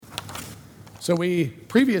So we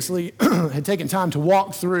previously had taken time to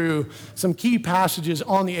walk through some key passages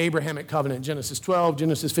on the Abrahamic covenant, Genesis 12,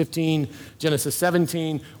 Genesis 15, Genesis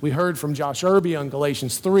 17. We heard from Josh Irby on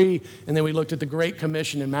Galatians 3, and then we looked at the Great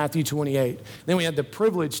Commission in Matthew 28. Then we had the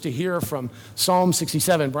privilege to hear from Psalm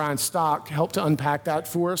 67. Brian Stock helped to unpack that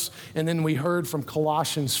for us. And then we heard from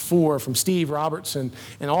Colossians 4 from Steve Robertson.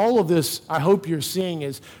 And all of this, I hope you're seeing,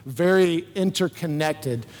 is very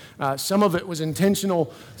interconnected. Some of it was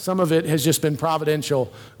intentional. Some of it has just been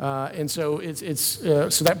providential. And so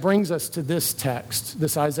so that brings us to this text,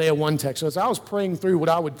 this Isaiah 1 text. So as I was praying through what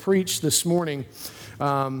I would preach this morning,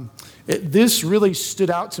 this really stood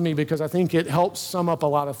out to me because I think it helps sum up a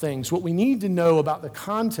lot of things. What we need to know about the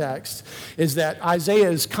context is that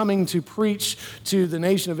Isaiah is coming to preach to the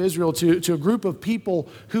nation of Israel, to a group of people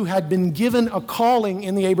who had been given a calling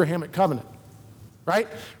in the Abrahamic covenant, right?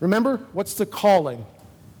 Remember, what's the calling?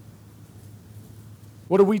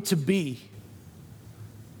 What are we to be?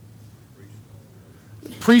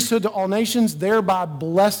 Priesthood to all nations, thereby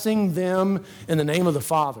blessing them in the name of the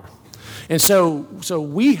Father. And so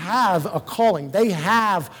we have a calling. They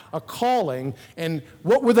have a calling. And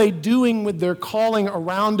what were they doing with their calling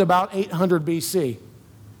around about 800 BC?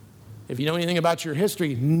 If you know anything about your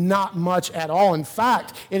history, not much at all. In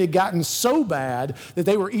fact, it had gotten so bad that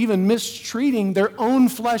they were even mistreating their own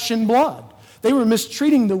flesh and blood. They were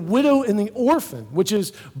mistreating the widow and the orphan, which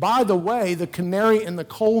is, by the way, the canary in the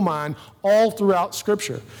coal mine all throughout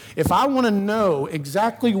Scripture. If I want to know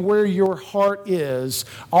exactly where your heart is,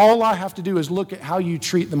 all I have to do is look at how you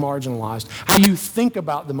treat the marginalized, how you think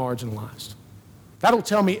about the marginalized. That'll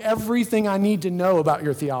tell me everything I need to know about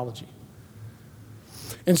your theology.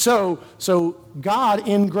 And so God,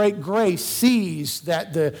 in great grace, sees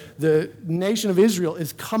that the nation of Israel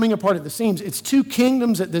is coming apart at the seams. It's two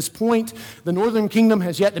kingdoms at this point. The northern kingdom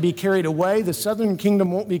has yet to be carried away. The southern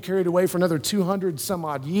kingdom won't be carried away for another 200 some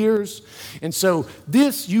odd years. And so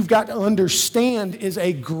this, you've got to understand, is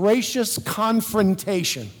a gracious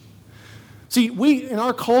confrontation. See, in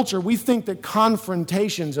our culture, we think that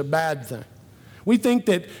confrontation's a bad thing. We think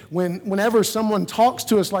that whenever someone talks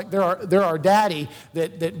to us like they're our daddy,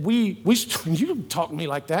 that we you don't talk to me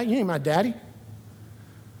like that. You ain't my daddy.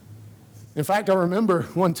 In fact, I remember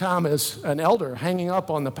one time as an elder hanging up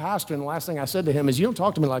on the pastor, and the last thing I said to him is, "You don't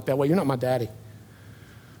talk to me like that way. You're not my daddy."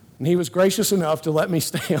 And he was gracious enough to let me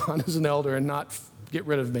stay on as an elder and not get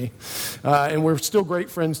rid of me. And we're still great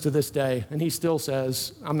friends to this day. And he still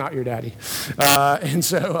says, "I'm not your daddy."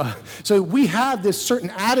 So we have this certain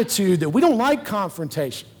attitude that we don't like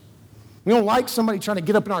confrontation. We don't like somebody trying to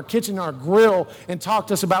get up in our kitchen, our grill, and talk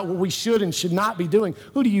to us about what we should and should not be doing.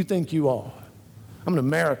 Who do you think you are? I'm an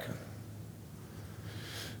American.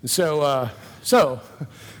 And so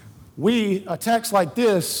a text like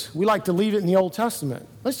this, we like to leave it in the Old Testament.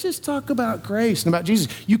 Let's just talk about grace and about Jesus.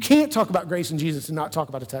 You can't talk about grace and Jesus and not talk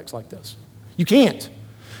about a text like this. You can't.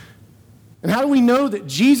 And how do we know that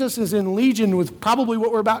Jesus is in legion with probably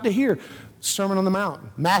what we're about to hear? Sermon on the Mount,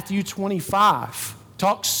 Matthew 25,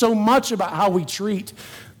 talks so much about how we treat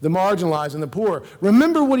the marginalized and the poor.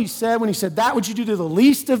 Remember what he said when he said, "That which you do to the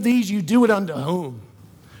least of these, you do it unto whom?"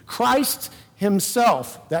 Christ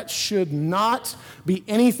himself. That should not be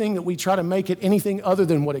anything that we try to make it anything other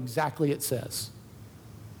than what exactly it says.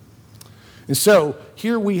 And so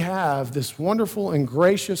here we have this wonderful and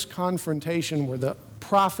gracious confrontation where the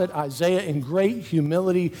prophet Isaiah, in great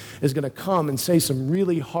humility, is going to come and say some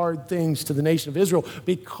really hard things to the nation of Israel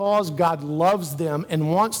because God loves them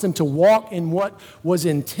and wants them to walk in what was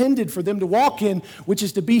intended for them to walk in, which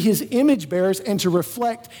is to be his image bearers and to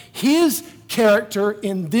reflect his character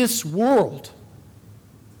in this world.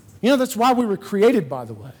 You know, that's why we were created, by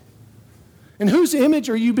the way. In whose image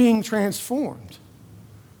are you being transformed?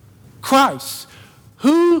 Christ.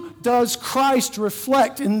 Who does Christ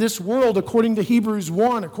reflect in this world according to Hebrews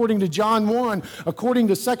 1, according to John 1, according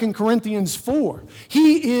to 2 Corinthians 4?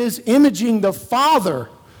 He is imaging the Father.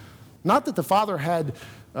 Not that the Father had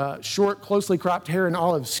short, closely cropped hair and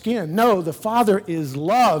olive skin. No, the Father is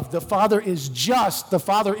love. The Father is just. The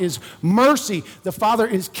Father is mercy. The Father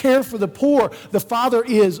is care for the poor. The Father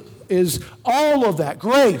is all of that,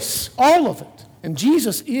 grace, all of it. And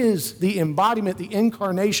Jesus is the embodiment, the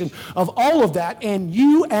incarnation of all of that. And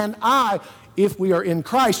you and I, if we are in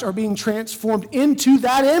Christ, are being transformed into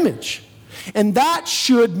that image. And that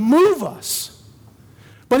should move us.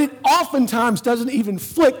 But it oftentimes doesn't even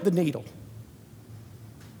flick the needle.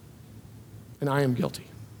 And I am guilty.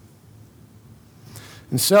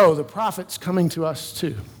 And so the prophet's coming to us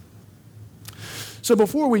too. So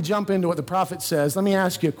before we jump into what the prophet says, let me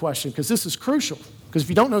ask you a question, because this is crucial. Because if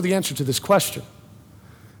you don't know the answer to this question,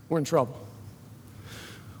 we're in trouble.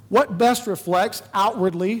 What best reflects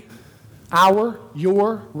outwardly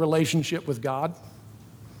your relationship with God?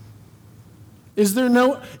 Is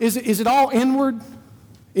it all inward?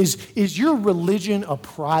 Is your religion a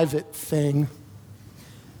private thing?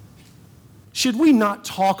 Should we not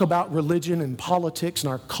talk about religion and politics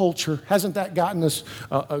and our culture? Hasn't that gotten us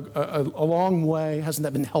a long way? Hasn't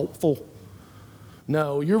that been helpful?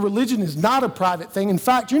 No, your religion is not a private thing. In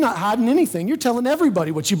fact, you're not hiding anything. You're telling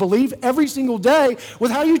everybody what you believe every single day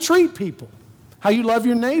with how you treat people, how you love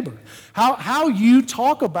your neighbor, how you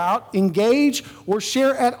talk about, engage, or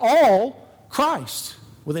share at all Christ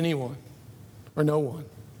with anyone or no one.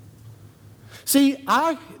 See,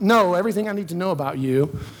 I know everything I need to know about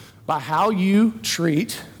you by how you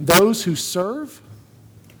treat those who serve,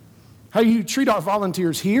 how you treat our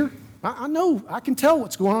volunteers here. I know, I can tell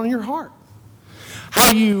what's going on in your heart.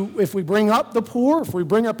 How you, if we bring up the poor, if we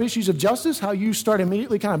bring up issues of justice, how you start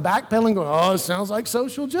immediately kind of backpedaling, going, oh, it sounds like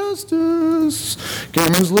social justice.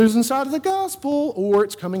 Cameron's losing sight of the gospel, or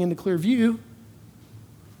it's coming into clear view.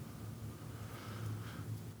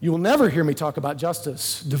 You will never hear me talk about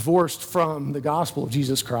justice divorced from the gospel of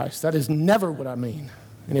Jesus Christ. That is never what I mean.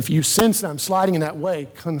 And if you sense that I'm sliding in that way,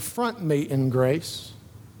 confront me in grace.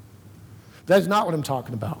 That is not what I'm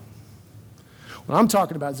talking about. What I'm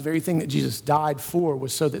talking about is the very thing that Jesus died for,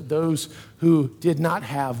 was so that those who did not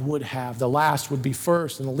have would have. The last would be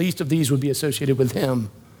first, and the least of these would be associated with him.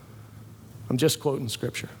 I'm just quoting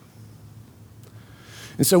Scripture.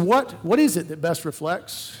 And so what is it that best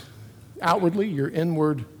reflects outwardly your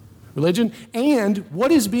inward religion? And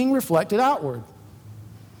what is being reflected outward?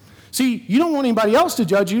 See, you don't want anybody else to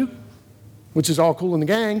judge you, which is all cool in the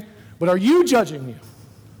gang, but are you judging you?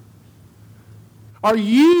 Are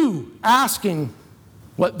you asking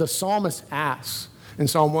what the psalmist asks in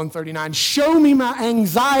Psalm 139? Show me my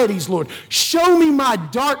anxieties, Lord. Show me my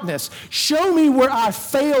darkness. Show me where I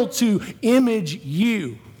fail to image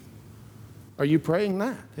you. Are you praying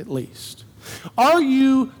that, at least? Are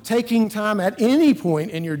you taking time at any point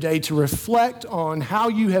in your day to reflect on how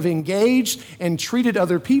you have engaged and treated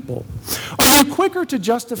other people? Are you quicker to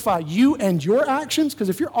justify you and your actions? Because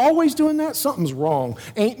if you're always doing that, something's wrong.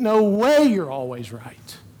 Ain't no way you're always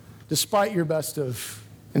right, despite your best of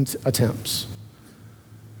attempts.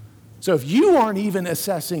 So if you aren't even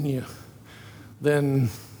assessing you, then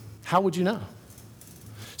how would you know?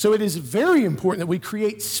 So it is very important that we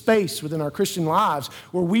create space within our Christian lives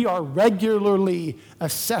where we are regularly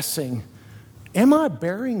assessing, am I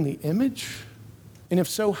bearing the image? And if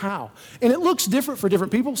so, how? And it looks different for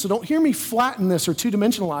different people, so don't hear me flatten this or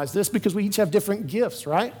two-dimensionalize this, because we each have different gifts,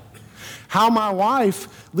 right? How my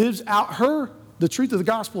wife lives out the truth of the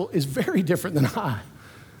gospel is very different than I.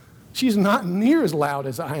 She's not near as loud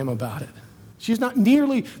as I am about it. She's not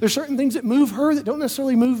nearly, there's certain things that move her that don't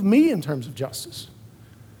necessarily move me in terms of justice.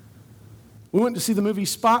 We went to see the movie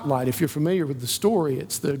Spotlight, if you're familiar with the story.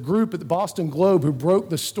 It's the group at the Boston Globe who broke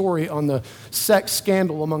the story on the sex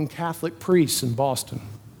scandal among Catholic priests in Boston.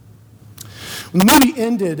 When the movie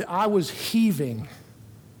ended, I was heaving,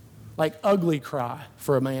 like ugly cry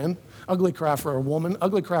for a man, ugly cry for a woman,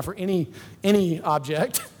 ugly cry for any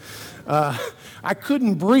object. I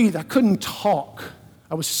couldn't breathe. I couldn't talk.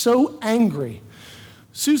 I was so angry.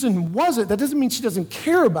 Susan wasn't. That doesn't mean she doesn't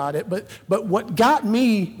care about it, but what got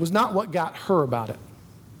me was not what got her about it.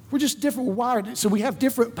 We're just different. We're wired. So we have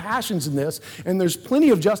different passions in this, and there's plenty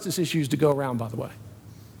of justice issues to go around, by the way.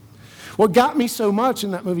 What got me so much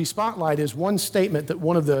in that movie Spotlight is one statement that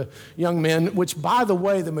one of the young men, which, by the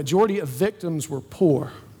way, the majority of victims were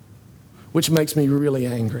poor, which makes me really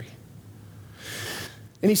angry.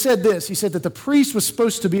 And he said this, he said that the priest was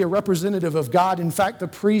supposed to be a representative of God. In fact, the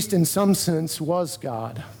priest in some sense was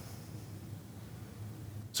God.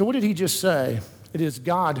 So what did he just say? It is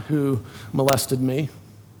God who molested me.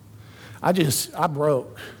 I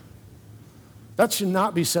broke. That should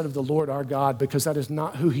not be said of the Lord our God, because that is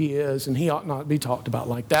not who he is, and he ought not be talked about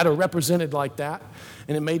like that or represented like that.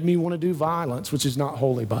 And it made me want to do violence, which is not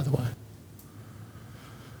holy, by the way.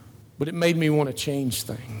 But it made me want to change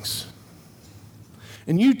things.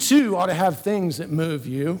 And you too ought to have things that move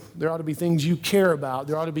you. There ought to be things you care about.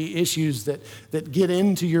 There ought to be issues that get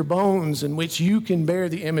into your bones in which you can bear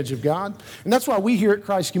the image of God. And that's why we here at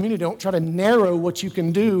Christ Community don't try to narrow what you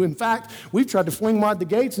can do. In fact, we've tried to fling wide the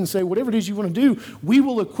gates and say, whatever it is you want to do, we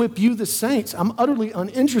will equip you, the saints. I'm utterly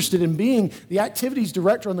uninterested in being the activities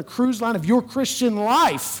director on the cruise line of your Christian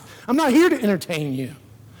life. I'm not here to entertain you.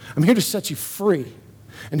 I'm here to set you free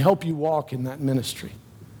and help you walk in that ministry.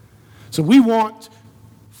 So we want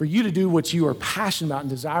for you to do what you are passionate about and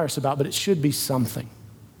desirous about, but it should be something.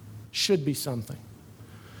 Should be something.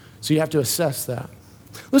 So you have to assess that.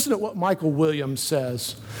 Listen to what Michael Williams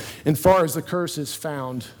says in Far as the Curse is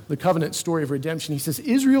Found, the covenant story of redemption. He says,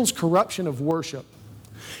 Israel's corruption of worship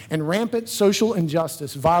and rampant social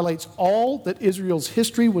injustice violates all that Israel's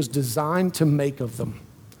history was designed to make of them.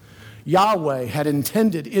 Yahweh had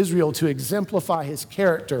intended Israel to exemplify his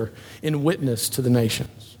character in witness to the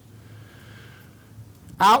nations.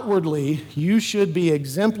 Outwardly, you should be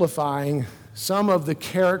exemplifying some of the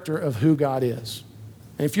character of who God is.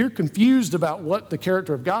 And if you're confused about what the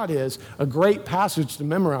character of God is, a great passage to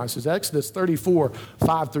memorize is Exodus 34,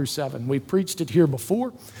 5 through 7. We preached it here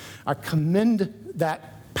before. I commend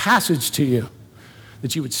that passage to you,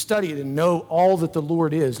 that you would study it and know all that the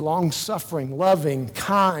Lord is, long-suffering, loving,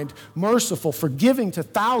 kind, merciful, forgiving to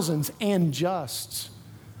thousands, and just.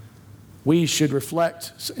 We should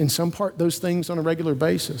reflect in some part those things on a regular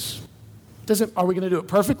basis. Are we going to do it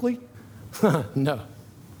perfectly? No,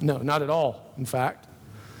 not at all, in fact.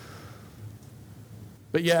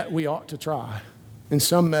 But yet we ought to try, in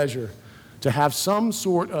some measure, to have some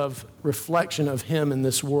sort of reflection of him in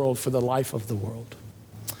this world for the life of the world.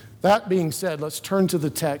 That being said, let's turn to the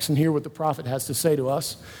text and hear what the prophet has to say to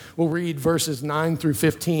us. We'll read verses 9 through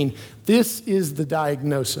 15. This is the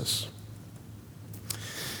diagnosis.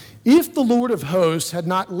 If the Lord of hosts had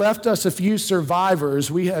not left us a few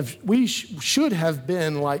survivors, we should have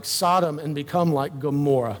been like Sodom and become like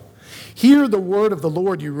Gomorrah. Hear the word of the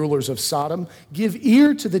Lord, you rulers of Sodom. Give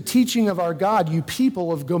ear to the teaching of our God, you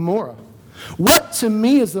people of Gomorrah. What to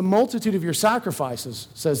me is the multitude of your sacrifices,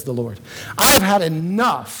 says the Lord. I have had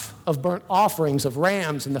enough of burnt offerings of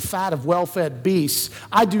rams and the fat of well-fed beasts.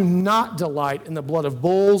 I do not delight in the blood of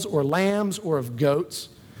bulls or lambs or of goats.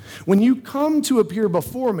 When you come to appear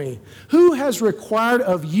before me, who has required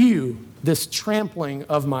of you this trampling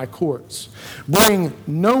of my courts? Bring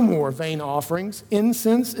no more vain offerings.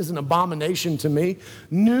 Incense is an abomination to me.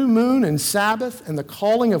 New moon and Sabbath and the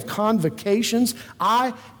calling of convocations.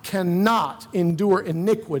 I cannot endure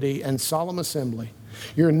iniquity and solemn assembly.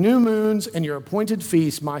 Your new moons and your appointed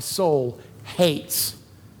feasts my soul hates.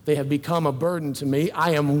 They have become a burden to me.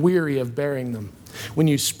 I am weary of bearing them. When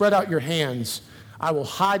you spread out your hands, I will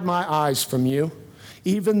hide my eyes from you.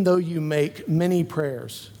 Even though you make many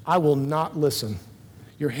prayers, I will not listen.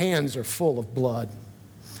 Your hands are full of blood.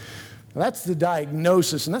 Now, that's the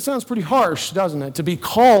diagnosis, and that sounds pretty harsh, doesn't it? To be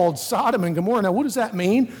called Sodom and Gomorrah. Now, what does that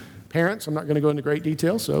mean? Parents, I'm not going to go into great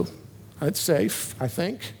detail, so it's safe, I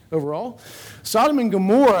think, overall. Sodom and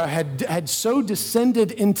Gomorrah had so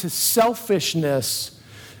descended into selfishness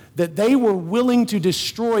that they were willing to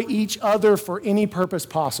destroy each other for any purpose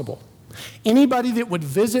possible. Anybody that would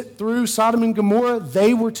visit through Sodom and Gomorrah,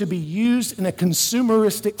 they were to be used in a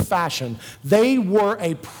consumeristic fashion. They were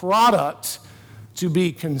a product to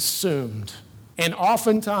be consumed. And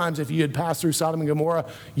oftentimes, if you had passed through Sodom and Gomorrah,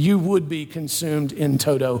 you would be consumed in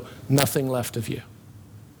toto, nothing left of you.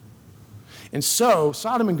 And so,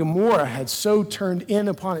 Sodom and Gomorrah had so turned in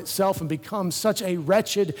upon itself and become such a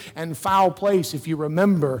wretched and foul place. If you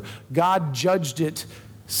remember, God judged it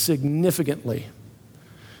significantly.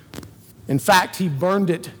 In fact, he burned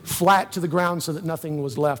it flat to the ground so that nothing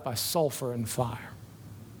was left by sulfur and fire.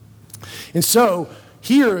 And so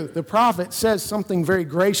here the prophet says something very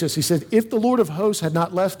gracious. He said, if the Lord of hosts had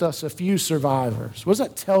not left us a few survivors. What does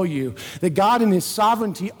that tell you? That God in his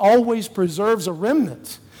sovereignty always preserves a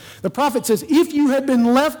remnant. The prophet says, if you had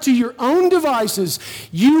been left to your own devices,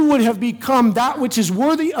 you would have become that which is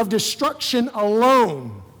worthy of destruction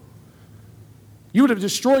alone. You would have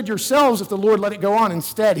destroyed yourselves if the Lord let it go on.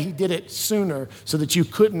 Instead, he did it sooner so that you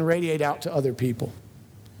couldn't radiate out to other people.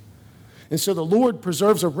 And so the Lord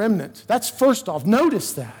preserves a remnant. That's first off.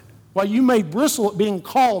 Notice that. While you may bristle at being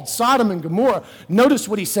called Sodom and Gomorrah, notice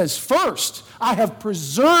what he says first. I have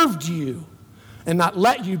preserved you and not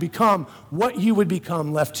let you become what you would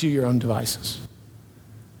become left to your own devices.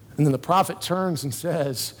 And then the prophet turns and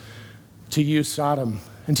says to you, Sodom,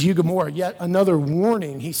 and to you, Gomorrah, yet another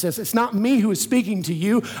warning. He says, it's not me who is speaking to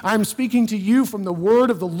you. I'm speaking to you from the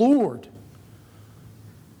word of the Lord.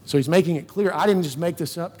 So he's making it clear, I didn't just make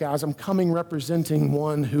this up, guys. I'm coming representing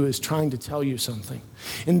one who is trying to tell you something.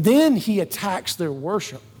 And then he attacks their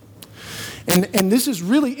worship. And this is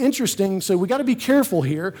really interesting, so we got to be careful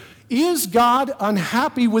here. Is God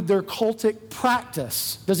unhappy with their cultic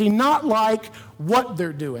practice? Does he not like what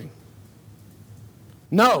they're doing?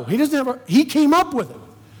 No, he doesn't he came up with it.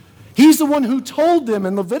 He's the one who told them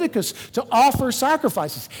in Leviticus to offer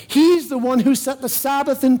sacrifices. He's the one who set the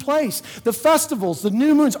Sabbath in place, the festivals, the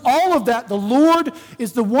new moons, all of that. The Lord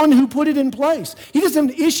is the one who put it in place. He doesn't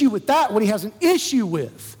have an issue with that. What he has an issue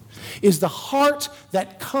with is the heart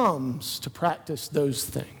that comes to practice those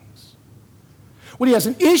things. What he has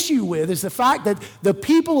an issue with is the fact that the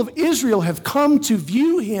people of Israel have come to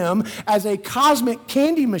view him as a cosmic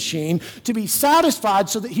candy machine to be satisfied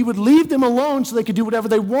so that he would leave them alone so they could do whatever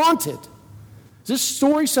they wanted. Does this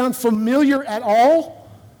story sound familiar at all?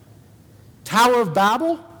 Tower of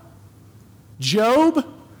Babel? Job,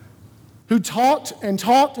 who talked and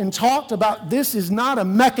talked and talked about this is not a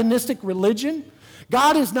mechanistic religion.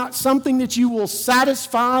 God is not something that you will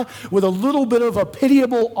satisfy with a little bit of a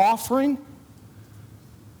pitiable offering.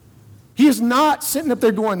 He is not sitting up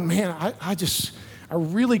there going, man, I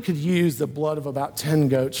really could use the blood of about 10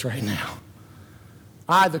 goats right now.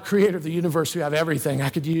 I, the creator of the universe who have everything, I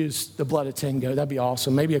could use the blood of 10 goats. That'd be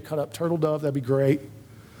awesome. Maybe a cut up turtle dove, that'd be great.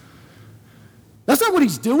 That's not what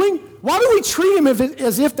he's doing. Why do we treat him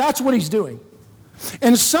as if that's what he's doing?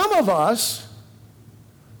 And some of us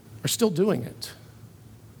are still doing it.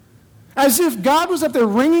 As if God was up there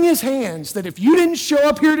wringing his hands that if you didn't show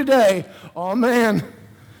up here today, God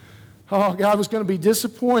was going to be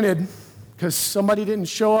disappointed because somebody didn't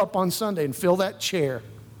show up on Sunday and fill that chair.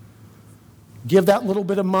 Give that little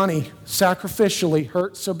bit of money sacrificially,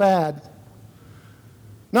 hurt so bad.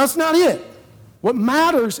 No, that's not it. What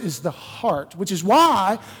matters is the heart, which is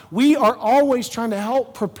why we are always trying to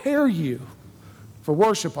help prepare you for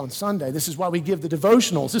worship on Sunday. This is why we give the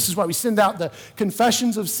devotionals. This is why we send out the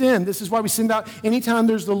confessions of sin. This is why we send out anytime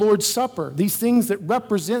there's the Lord's Supper. These things that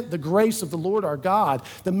represent the grace of the Lord our God.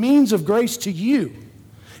 The means of grace to you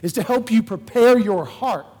is to help you prepare your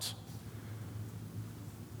heart.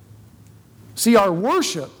 See, our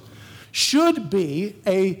worship should be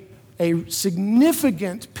a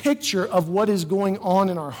significant picture of what is going on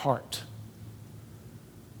in our heart.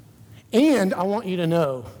 And I want you to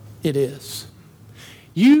know it is.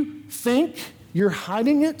 You think you're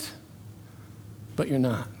hiding it, but you're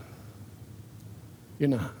not. You're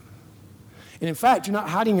not. And in fact, you're not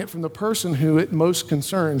hiding it from the person who it most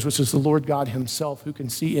concerns, which is the Lord God himself, who can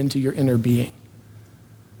see into your inner being.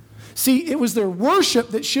 See, it was their worship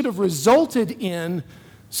that should have resulted in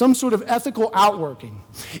some sort of ethical outworking.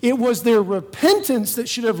 It was their repentance that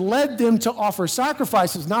should have led them to offer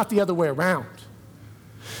sacrifices, not the other way around.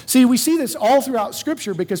 See, we see this all throughout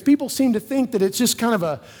Scripture because people seem to think that it's just kind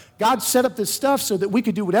of God set up this stuff so that we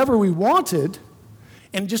could do whatever we wanted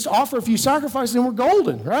and just offer a few sacrifices and we're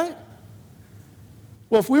golden, right?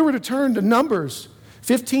 Well, if we were to turn to Numbers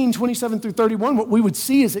 15, 27 through 31, what we would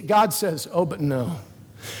see is that God says, oh, but no.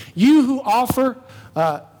 You who offer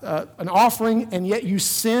an offering and yet you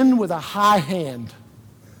sin with a high hand,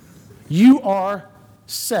 you are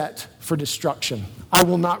set for destruction. I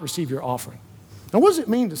will not receive your offering. Now, what does it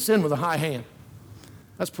mean to sin with a high hand?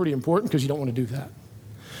 That's pretty important because you don't want to do that.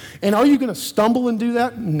 And are you going to stumble and do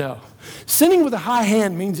that? No. Sinning with a high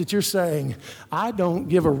hand means that you're saying, I don't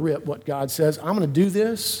give a rip what God says. I'm going to do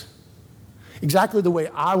this exactly the way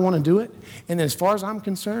I want to do it. And as far as I'm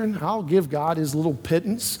concerned, I'll give God his little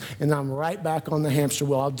pittance, and I'm right back on the hamster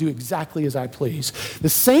wheel. I'll do exactly as I please. The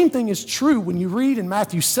same thing is true when you read in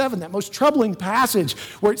Matthew 7, that most troubling passage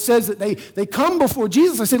where it says that they come before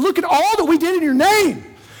Jesus. They say, look at all that we did in your name.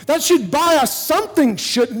 That should buy us something,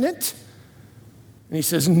 shouldn't it? And he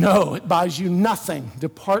says, no, it buys you nothing.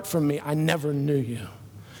 Depart from me. I never knew you.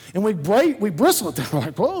 And we bristle at them. We're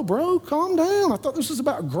like, whoa, bro, calm down. I thought this was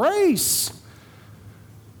about grace.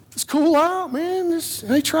 Let's cool out, man.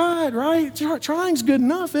 They tried, right? Trying's good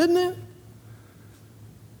enough, isn't it?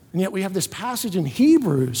 And yet we have this passage in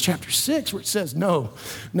Hebrews chapter 6 where it says, no,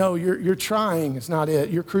 you're trying. It's not it.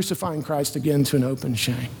 You're crucifying Christ again to an open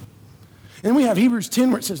shame. And we have Hebrews 10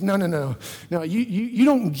 where it says, no. You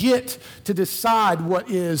don't get to decide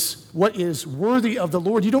what is worthy of the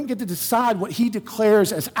Lord. You don't get to decide what he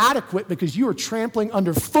declares as adequate because you are trampling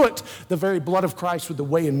underfoot the very blood of Christ with the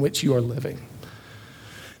way in which you are living.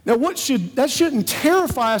 Now, that shouldn't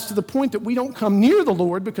terrify us to the point that we don't come near the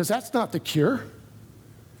Lord because that's not the cure.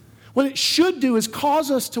 What it should do is cause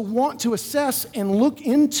us to want to assess and look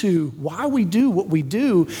into why we do what we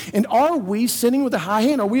do. And are we sinning with a high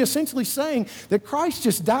hand? Are we essentially saying that Christ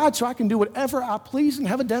just died so I can do whatever I please and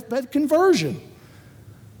have a deathbed conversion?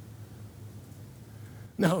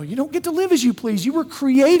 No, you don't get to live as you please. You were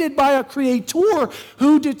created by a creator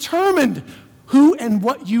who determined who and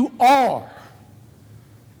what you are.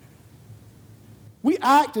 We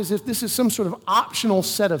act as if this is some sort of optional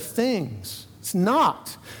set of things. It's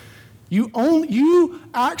not. You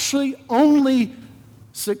actually only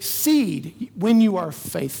succeed when you are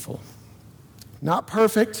faithful. Not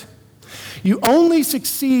perfect. You only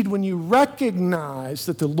succeed when you recognize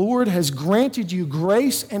that the Lord has granted you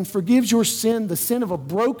grace and forgives your sin, the sin of a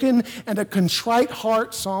broken and a contrite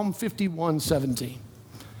heart, Psalm 51:17.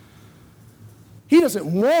 He doesn't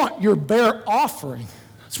want your bare offering.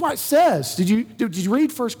 That's why it says, did you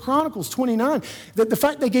read 1 Chronicles 29? That the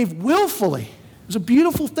fact they gave willfully, it was a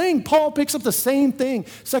beautiful thing. Paul picks up the same thing.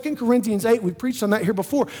 2 Corinthians 8, we preached on that here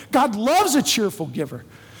before. God loves a cheerful giver.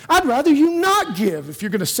 I'd rather you not give if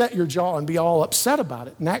you're going to set your jaw and be all upset about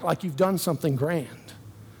it and act like you've done something grand.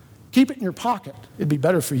 Keep it in your pocket. It'd be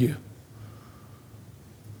better for you.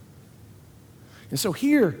 And so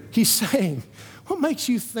here he's saying, what makes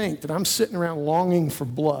you think that I'm sitting around longing for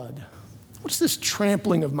blood? What's this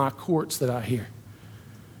trampling of my courts that I hear?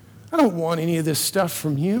 I don't want any of this stuff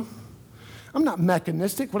from you. I'm not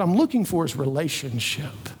mechanistic. What I'm looking for is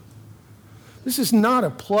relationship. This is not a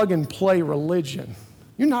plug-and-play religion.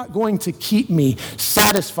 You're not going to keep me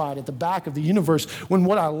satisfied at the back of the universe when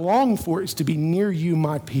what I long for is to be near you,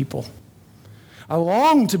 my people. I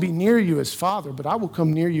long to be near you as Father, but I will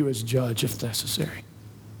come near you as Judge if necessary.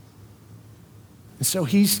 And so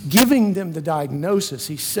he's giving them the diagnosis.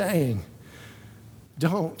 He's saying,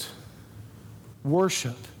 don't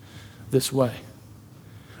worship this way.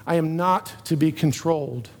 I am not to be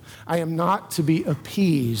controlled. I am not to be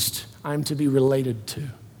appeased. I am to be related to.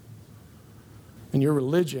 And your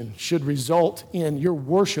religion should result in, your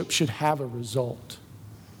worship should have a result.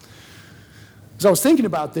 As I was thinking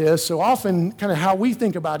about this, so often kind of how we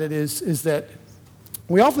think about it is that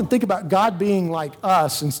we often think about God being like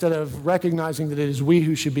us instead of recognizing that it is we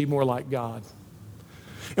who should be more like God.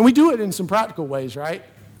 And we do it in some practical ways, right?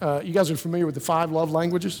 You guys are familiar with the 5 love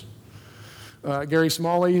languages? Gary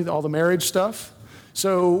Smalley, all the marriage stuff.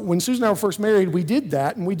 So when Susan and I were first married, we did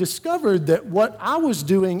that, and we discovered that what I was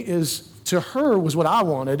doing to her was what I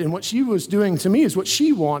wanted, and what she was doing to me is what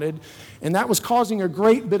she wanted, and that was causing a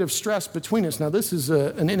great bit of stress between us. Now, this is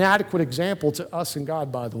an inadequate example to us and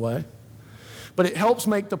God, by the way, but it helps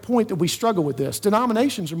make the point that we struggle with this.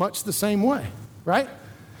 Denominations are much the same way, right?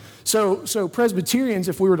 So Presbyterians,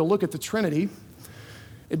 if we were to look at the Trinity,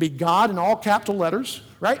 it'd be God in all capital letters,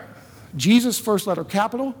 right? Jesus, first letter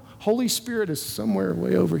capital. Holy Spirit is somewhere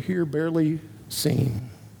way over here, barely seen.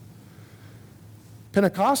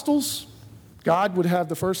 Pentecostals, God would have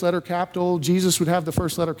the first letter capital, Jesus would have the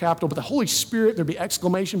first letter capital, but the Holy Spirit, there'd be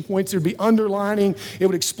exclamation points, there'd be underlining, it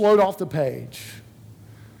would explode off the page.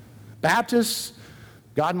 Baptists,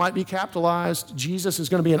 God might be capitalized, Jesus is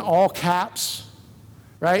going to be in all caps,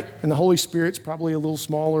 right? And the Holy Spirit's probably a little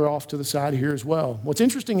smaller off to the side here as well. What's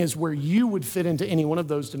interesting is where you would fit into any one of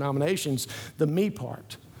those denominations, the me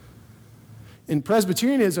part. In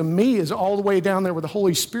Presbyterianism, me is all the way down there with the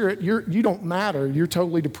Holy Spirit. You don't matter. You're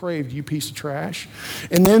totally depraved, you piece of trash.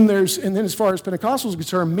 And then as far as Pentecostals is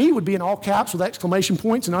concerned, me would be in all caps with exclamation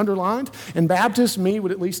points and underlined. And Baptist, me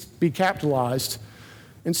would at least be capitalized.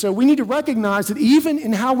 And so we need to recognize that even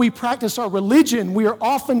in how we practice our religion, we are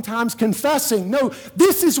oftentimes confessing, no,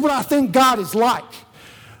 this is what I think God is like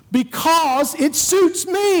because it suits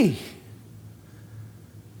me.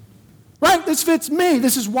 Right? This fits me.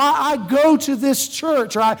 This is why I go to this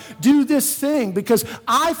church or I do this thing because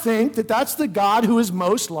I think that that's the God who is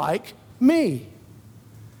most like me.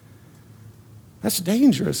 That's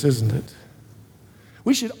dangerous, isn't it?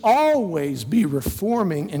 We should always be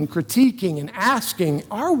reforming and critiquing and asking,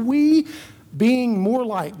 are we being more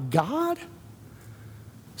like God?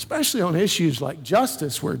 Especially on issues like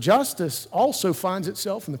justice, where justice also finds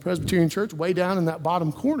itself in the Presbyterian Church way down in that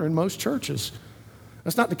bottom corner in most churches.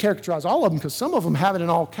 That's not to characterize all of them because some of them have it in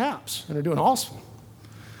all caps and are doing awesome.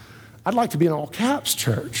 I'd like to be an all caps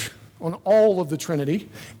church on all of the Trinity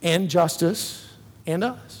and justice and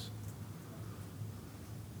us.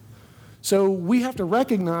 So we have to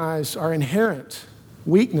recognize our inherent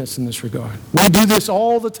weakness in this regard. We do this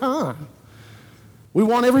all the time. We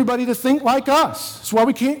want everybody to think like us. That's why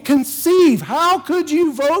we can't conceive. How could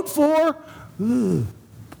you vote for?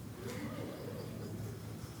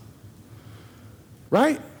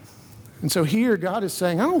 Right? And so here God is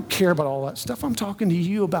saying, I don't care about all that stuff. I'm talking to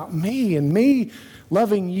you about me and me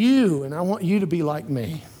loving you, and I want you to be like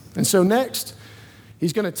me. And so next,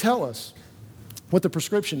 he's going to tell us what the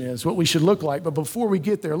prescription is, what we should look like. But before we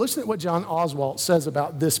get there, listen to what John Oswalt says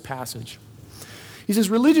about this passage. He says,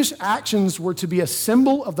 religious actions were to be a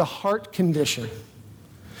symbol of the heart condition.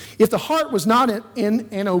 If the heart was not in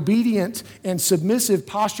an obedient and submissive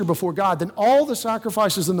posture before God, then all the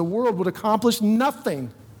sacrifices in the world would accomplish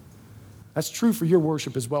nothing. That's true for your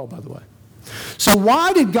worship as well, by the way. So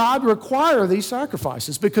why did God require these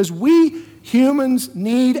sacrifices? Because we humans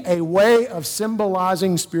need a way of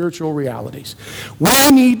symbolizing spiritual realities. We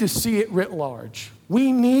need to see it writ large.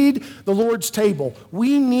 We need the Lord's table.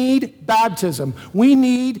 We need baptism. We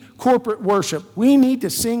need corporate worship. We need to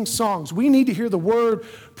sing songs. We need to hear the word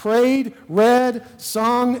prayed, read,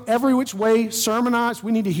 sung, every which way, sermonized.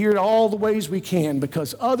 We need to hear it all the ways we can,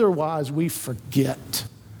 because otherwise we forget.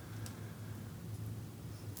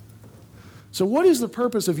 So what is the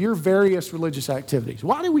purpose of your various religious activities?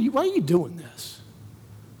 Why are you doing this?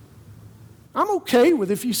 I'm okay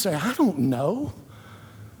with if you say, I don't know.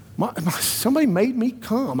 Somebody made me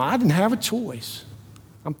come. I didn't have a choice.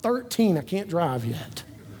 I'm 13. I can't drive yet.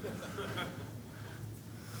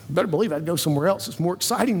 You better believe I'd go somewhere else that's more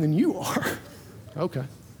exciting than you are. Okay.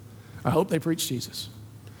 I hope they preach Jesus.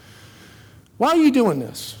 Why are you doing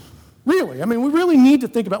this? Really? I mean, we really need to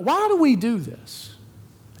think about, why do we do this?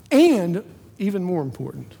 And even more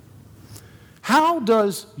important, how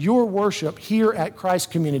does your worship here at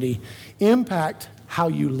Christ Community impact how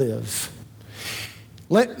you live?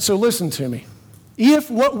 So listen to me.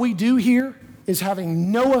 If what we do here is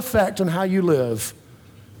having no effect on how you live,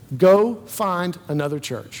 go find another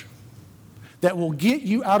church that will get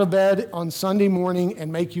you out of bed on Sunday morning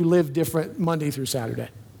and make you live different Monday through Saturday.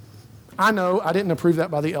 I know, I didn't approve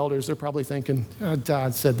that by the elders. They're probably thinking, I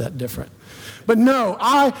said that different. But no,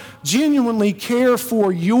 I genuinely care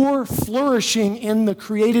for your flourishing in the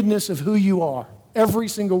createdness of who you are, every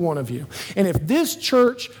single one of you. And if this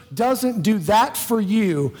church doesn't do that for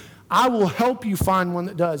you, I will help you find one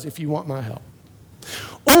that does if you want my help.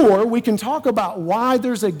 Or we can talk about why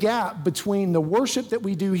there's a gap between the worship that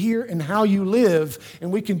we do here and how you live,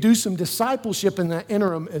 and we can do some discipleship in that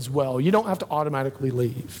interim as well. You don't have to automatically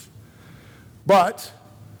leave. But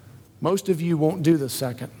most of you won't do the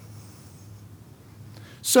second.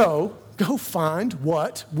 So go find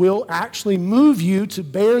what will actually move you to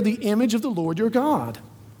bear the image of the Lord your God.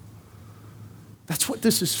 That's what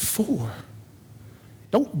this is for.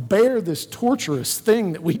 Don't bear this torturous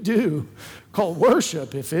thing that we do called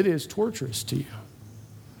worship if it is torturous to you.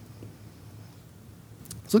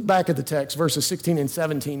 Let's look back at the text, verses 16 and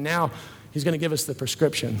 17. Now he's going to give us the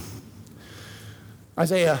prescription.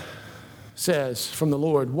 Isaiah says from the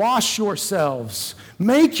Lord, wash yourselves,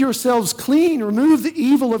 make yourselves clean, remove the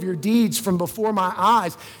evil of your deeds from before my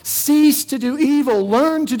eyes. Cease to do evil,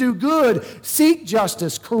 learn to do good, seek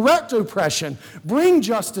justice, correct oppression, bring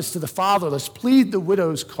justice to the fatherless, plead the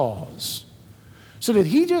widow's cause. So did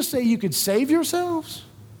he just say you could save yourselves?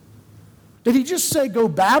 Did he just say go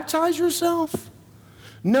baptize yourself?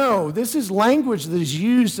 No, this is language that is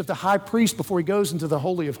used of the high priest before he goes into the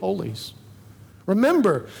Holy of Holies.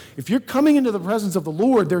 Remember, if you're coming into the presence of the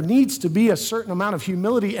Lord, there needs to be a certain amount of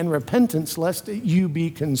humility and repentance lest you be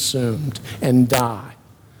consumed and die.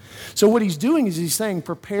 So what he's doing is he's saying,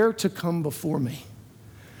 prepare to come before me.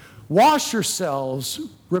 Wash yourselves,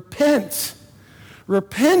 repent.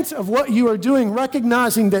 Repent of what you are doing,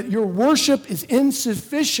 recognizing that your worship is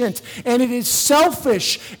insufficient and it is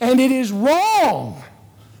selfish and it is wrong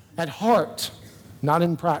at heart, not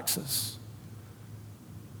in praxis.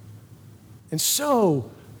 And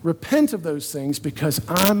so, repent of those things because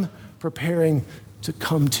I'm preparing to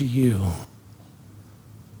come to you.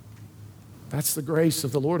 That's the grace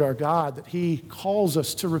of the Lord our God, that he calls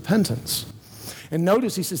us to repentance. And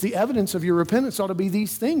notice, he says, the evidence of your repentance ought to be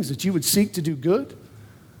these things, that you would seek to do good.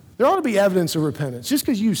 There ought to be evidence of repentance. Just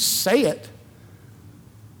because you say it,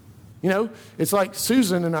 you know, it's like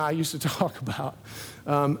Susan and I used to talk about.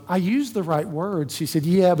 I used the right words. She said,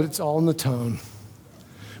 yeah, but it's all in the tone.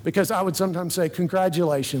 Because I would sometimes say,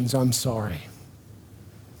 congratulations, I'm sorry.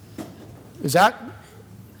 Is that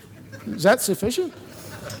sufficient?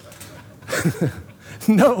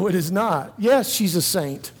 No, it is not. Yes, she's a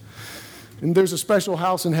saint. And there's a special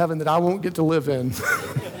house in heaven that I won't get to live in.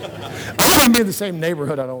 I won't be in the same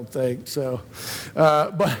neighborhood, I don't think. So,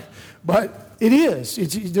 but it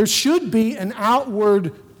is. There should be an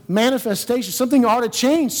outward manifestation. Something ought to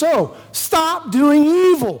change. So stop doing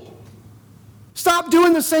evil. Stop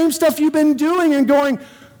doing the same stuff you've been doing and going,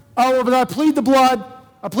 oh, but I plead the blood.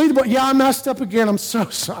 Yeah, I messed up again. I'm so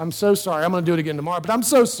sorry. I'm going to do it again tomorrow, but I'm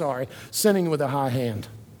so sorry. Sinning with a high hand.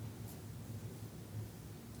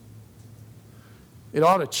 It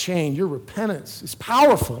ought to change. Your repentance is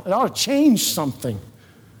powerful. It ought to change something.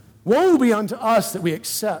 Woe be unto us that we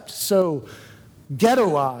accept so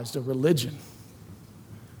ghettoized a religion.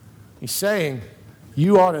 He's saying,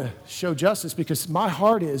 You ought to show justice because my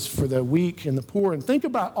heart is for the weak and the poor. And think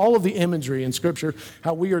about all of the imagery in Scripture,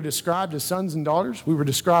 how we are described as sons and daughters. We were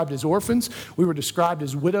described as orphans. We were described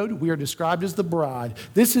as widowed. We are described as the bride.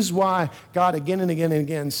 This is why God again and again and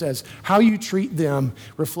again says, how you treat them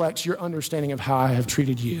reflects your understanding of how I have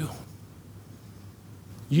treated you.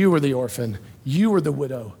 You were the orphan. You were the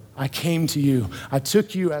widow. I came to you. I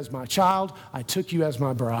took you as my child. I took you as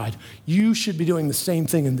my bride. You should be doing the same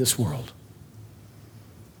thing in this world.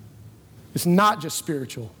 It's not just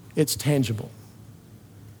spiritual, it's tangible.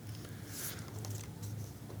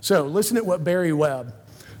 So listen to what Barry Webb,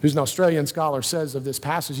 who's an Australian scholar, says of this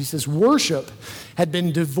passage. He says, worship had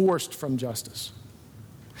been divorced from justice,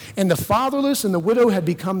 and the fatherless and the widow had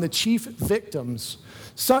become the chief victims.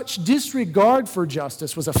 Such disregard for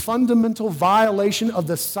justice was a fundamental violation of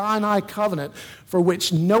the Sinai covenant for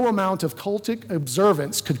which no amount of cultic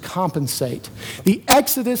observance could compensate. The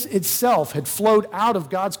Exodus itself had flowed out of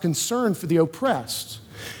God's concern for the oppressed,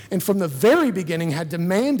 and from the very beginning had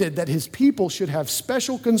demanded that his people should have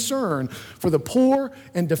special concern for the poor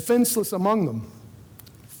and defenseless among them.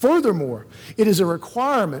 Furthermore, it is a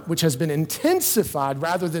requirement which has been intensified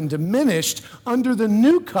rather than diminished under the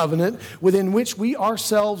new covenant within which we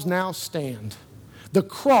ourselves now stand. The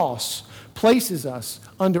cross places us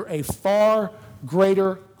under a far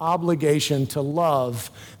greater obligation to love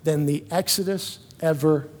than the Exodus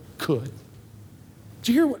ever could. Did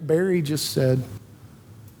you hear what Barry just said?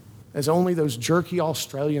 As only those jerky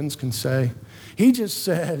Australians can say. He just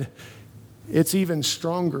said, it's even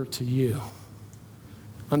stronger to you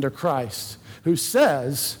under Christ, who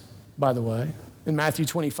says, by the way, in Matthew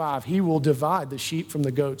 25, he will divide the sheep from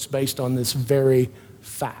the goats based on this very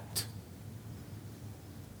fact.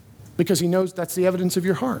 Because he knows that's the evidence of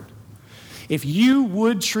your heart. If you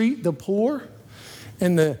would treat the poor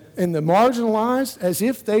and the marginalized as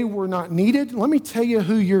if they were not needed, let me tell you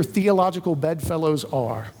who your theological bedfellows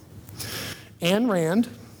are. Ayn Rand.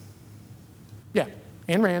 Yeah,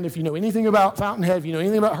 Ayn Rand, if you know anything about Fountainhead, if you know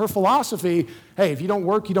anything about her philosophy, hey, if you don't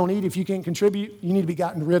work, you don't eat. If you can't contribute, you need to be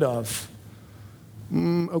gotten rid of.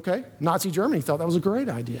 Okay, Nazi Germany thought that was a great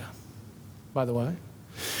idea, by the way.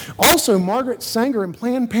 Also, Margaret Sanger and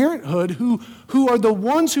Planned Parenthood, who are the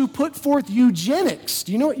ones who put forth eugenics.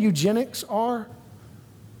 Do you know what eugenics are?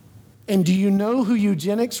 And do you know who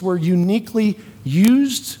eugenics were uniquely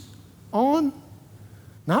used on?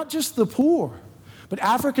 Not just the poor, but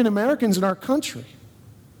African Americans in our country.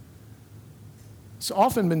 It's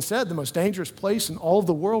often been said the most dangerous place in all of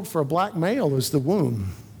the world for a black male is the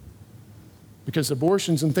womb, because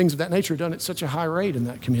abortions and things of that nature are done at such a high rate in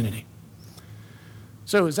that community.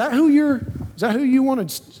 So is that who you want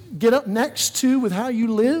to get up next to with how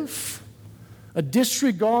you live? A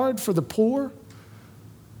disregard for the poor?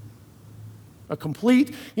 A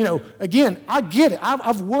complete, again, I get it.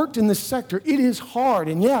 I've worked in this sector. It is hard.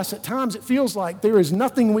 And yes, at times it feels like there is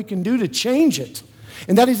nothing we can do to change it.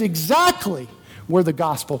 And that is exactly where the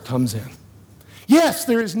gospel comes in. Yes,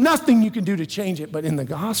 there is nothing you can do to change it, but in the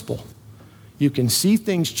gospel, you can see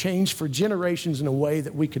things change for generations in a way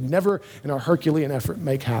that we could never, in our Herculean effort,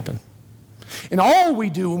 make happen. And all we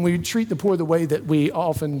do when we treat the poor the way that we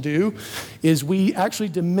often do is we actually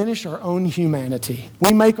diminish our own humanity.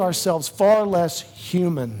 We make ourselves far less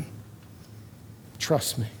human.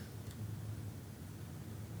 Trust me.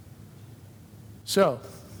 So,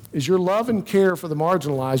 is your love and care for the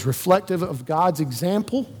marginalized reflective of God's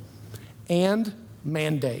example and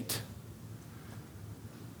mandate?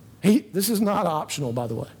 This is not optional, by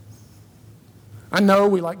the way. I know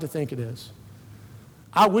we like to think it is.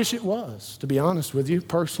 I wish it was, to be honest with you,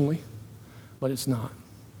 personally, but it's not.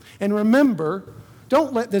 And remember,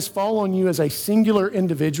 don't let this fall on you as a singular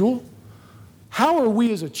individual. How are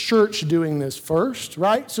we as a church doing this first,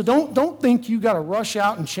 right? So don't think you got to rush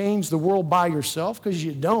out and change the world by yourself, because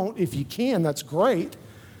you don't. If you can, that's great.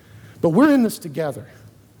 But we're in this together.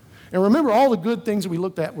 And remember all the good things that we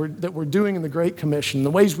looked at that we're doing in the Great Commission, the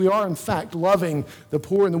ways we are, in fact, loving the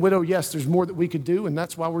poor and the widow. Yes, there's more that we could do, and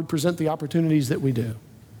that's why we present the opportunities that we do.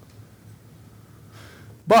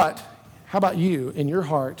 But how about you in your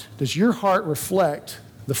heart? Does your heart reflect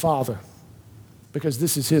the Father? Because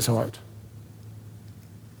this is his heart.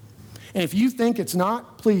 And if you think it's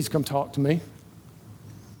not, please come talk to me.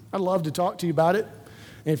 I'd love to talk to you about it.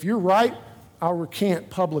 And if you're right, I'll recant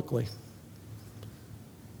publicly.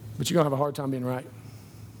 But you're going to have a hard time being right.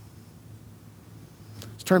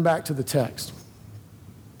 Let's turn back to the text.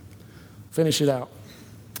 Finish it out.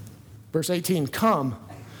 Verse 18, come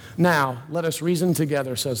now, let us reason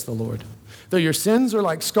together, says the Lord. Though your sins are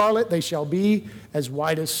like scarlet, they shall be as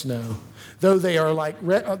white as snow. Though they are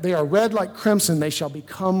red like crimson, they shall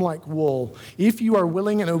become like wool. If you are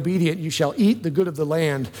willing and obedient, you shall eat the good of the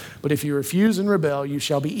land. But if you refuse and rebel, you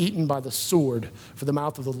shall be eaten by the sword, for the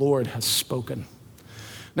mouth of the Lord has spoken.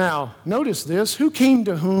 Now, notice this. Who came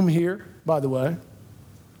to whom here, by the way?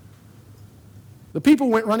 The people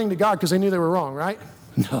went running to God because they knew they were wrong, right?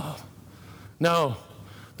 No.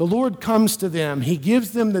 The Lord comes to them. He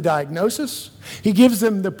gives them the diagnosis. He gives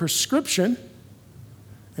them the prescription.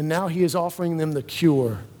 And now he is offering them the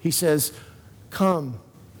cure. He says, come,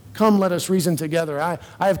 let us reason together. I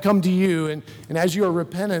have come to you, and as you are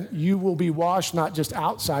repentant, you will be washed not just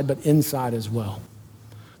outside, but inside as well.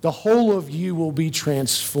 The whole of you will be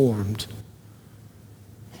transformed.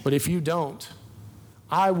 But if you don't,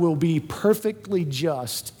 I will be perfectly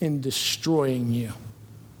just in destroying you.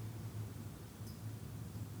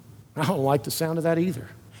 I don't like the sound of that either.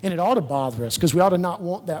 And it ought to bother us, because we ought to not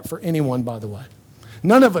want that for anyone, by the way.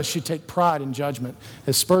 None of us should take pride in judgment.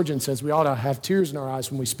 As Spurgeon says, we ought to have tears in our eyes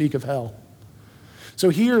when we speak of hell. So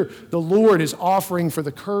here, the Lord is offering for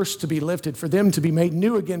the curse to be lifted, for them to be made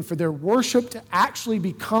new again, for their worship to actually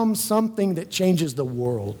become something that changes the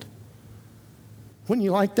world. Wouldn't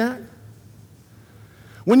you like that?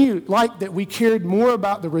 Wouldn't you like that we cared more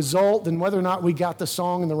about the result than whether or not we got the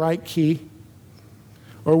song in the right key?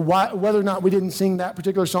 Or whether or not we didn't sing that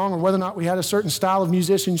particular song, or whether or not we had a certain style of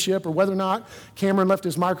musicianship, or whether or not Cameron left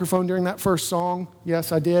his microphone during that first song.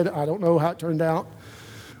 Yes, I did. I don't know how it turned out.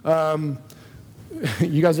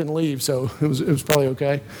 You guys didn't leave, so it was probably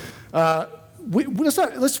okay.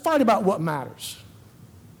 Let's fight about what matters.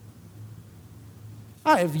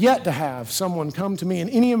 I have yet to have someone come to me in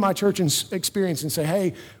any of my church experience and say,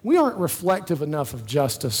 hey, we aren't reflective enough of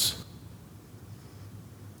justice.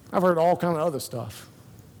 I've heard all kind of other stuff,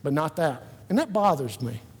 but not that. And that bothers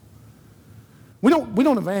me. We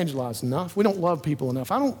don't evangelize enough. We don't love people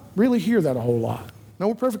enough. I don't really hear that a whole lot. No,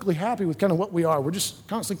 we're perfectly happy with kind of what we are. We're just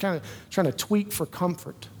constantly kind of trying to tweak for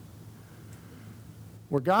comfort.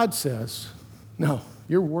 Where God says, no,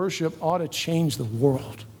 your worship ought to change the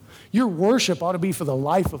world. Your worship ought to be for the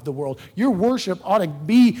life of the world. Your worship ought to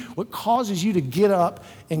be what causes you to get up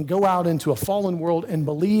and go out into a fallen world and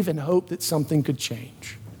believe and hope that something could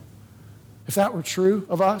change. If that were true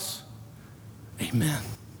of us, amen.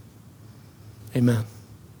 Amen.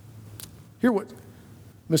 Hear what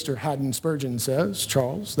Mr. Haddon Spurgeon says,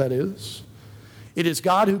 Charles, that is. It is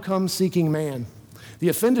God who comes seeking man. The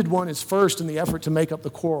offended one is first in the effort to make up the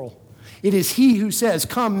quarrel. It is he who says,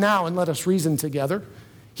 come now and let us reason together.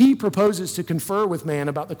 He proposes to confer with man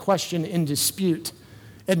about the question in dispute.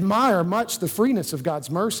 Admire much the freeness of God's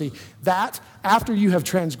mercy, that after you have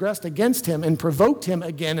transgressed against him and provoked him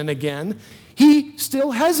again and again, he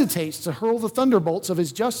still hesitates to hurl the thunderbolts of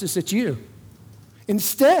his justice at you.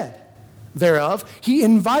 Instead thereof, he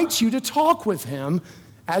invites you to talk with him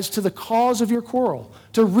as to the cause of your quarrel,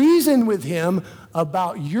 to reason with him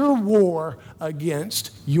about your war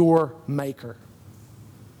against your Maker.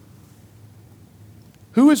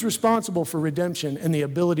 Who is responsible for redemption and the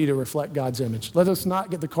ability to reflect God's image? Let us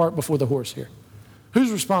not get the cart before the horse here.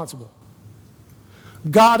 Who's responsible?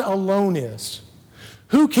 God alone is.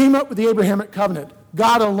 Who came up with the Abrahamic covenant?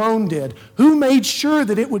 God alone did. Who made sure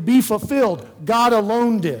that it would be fulfilled? God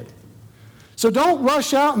alone did. So don't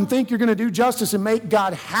rush out and think you're going to do justice and make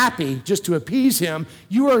God happy just to appease him.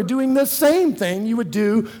 You are doing the same thing you would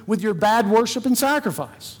do with your bad worship and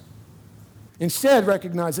sacrifice. Instead,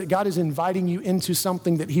 recognize that God is inviting you into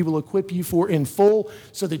something that he will equip you for in full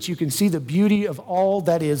so that you can see the beauty of all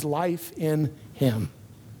that is life in him.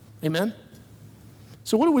 Amen?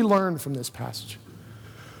 So what do we learn from this passage?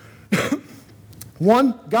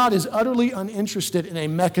 One, God is utterly uninterested in a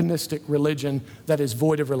mechanistic religion that is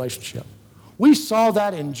void of relationship. We saw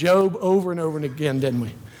that in Job over and over and again, didn't we?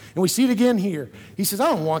 And we see it again here. He says,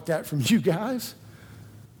 I don't want that from you guys.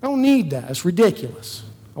 I don't need that. It's ridiculous.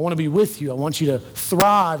 I want to be with you. I want you to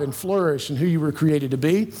thrive and flourish in who you were created to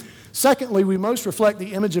be. Secondly, we most reflect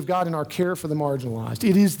the image of God in our care for the marginalized.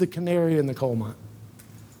 It is the canary in the coal mine.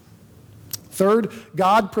 Third,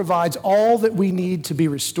 God provides all that we need to be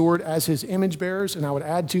restored as his image bearers, and I would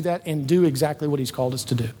add to that, and do exactly what he's called us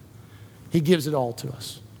to do. He gives it all to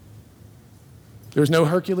us. There's no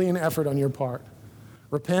Herculean effort on your part.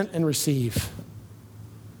 Repent and receive.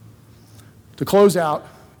 To close out,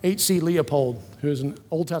 H.C. Leopold, who is an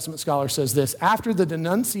Old Testament scholar, says this: after the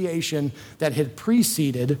denunciation that had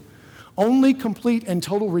preceded, only complete and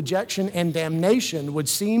total rejection and damnation would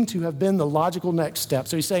seem to have been the logical next step.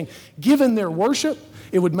 So he's saying, given their worship,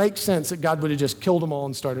 it would make sense that God would have just killed them all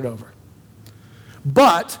and started over.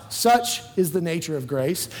 But such is the nature of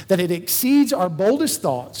grace that it exceeds our boldest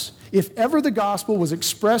thoughts. If ever the gospel was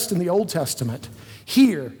expressed in the Old Testament,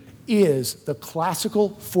 here is the classical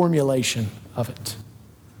formulation of it.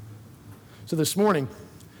 So this morning,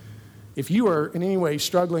 if you are in any way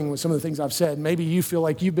struggling with some of the things I've said, maybe you feel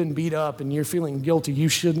like you've been beat up and you're feeling guilty. You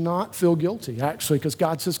should not feel guilty, actually, because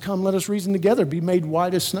God says, come, let us reason together, be made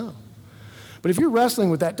white as snow. But if you're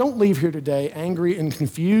wrestling with that, don't leave here today angry and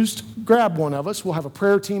confused. Grab one of us. We'll have a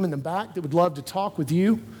prayer team in the back that would love to talk with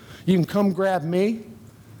you. You can come grab me.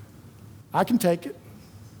 I can take it.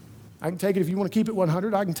 I can take it. If you want to keep it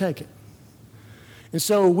 100, I can take it. And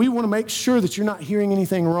so we want to make sure that you're not hearing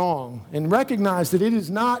anything wrong and recognize that it is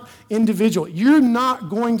not individual. You're not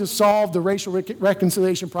going to solve the racial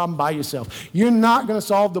reconciliation problem by yourself. You're not going to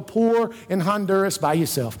solve the poor in Honduras by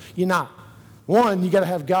yourself. You're not. One, you got to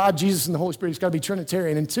have God, Jesus, and the Holy Spirit. It's got to be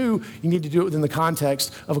Trinitarian. And two, you need to do it within the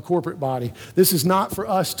context of a corporate body. This is not for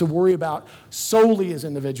us to worry about solely as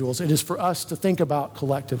individuals. It is for us to think about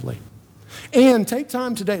collectively. And take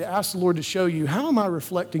time today to ask the Lord to show you, how am I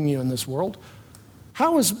reflecting you in this world?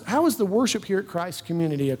 How is the worship here at Christ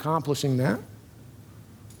Community accomplishing that?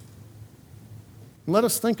 Let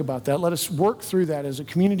us think about that. Let us work through that as a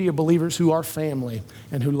community of believers who are family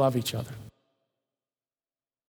and who love each other.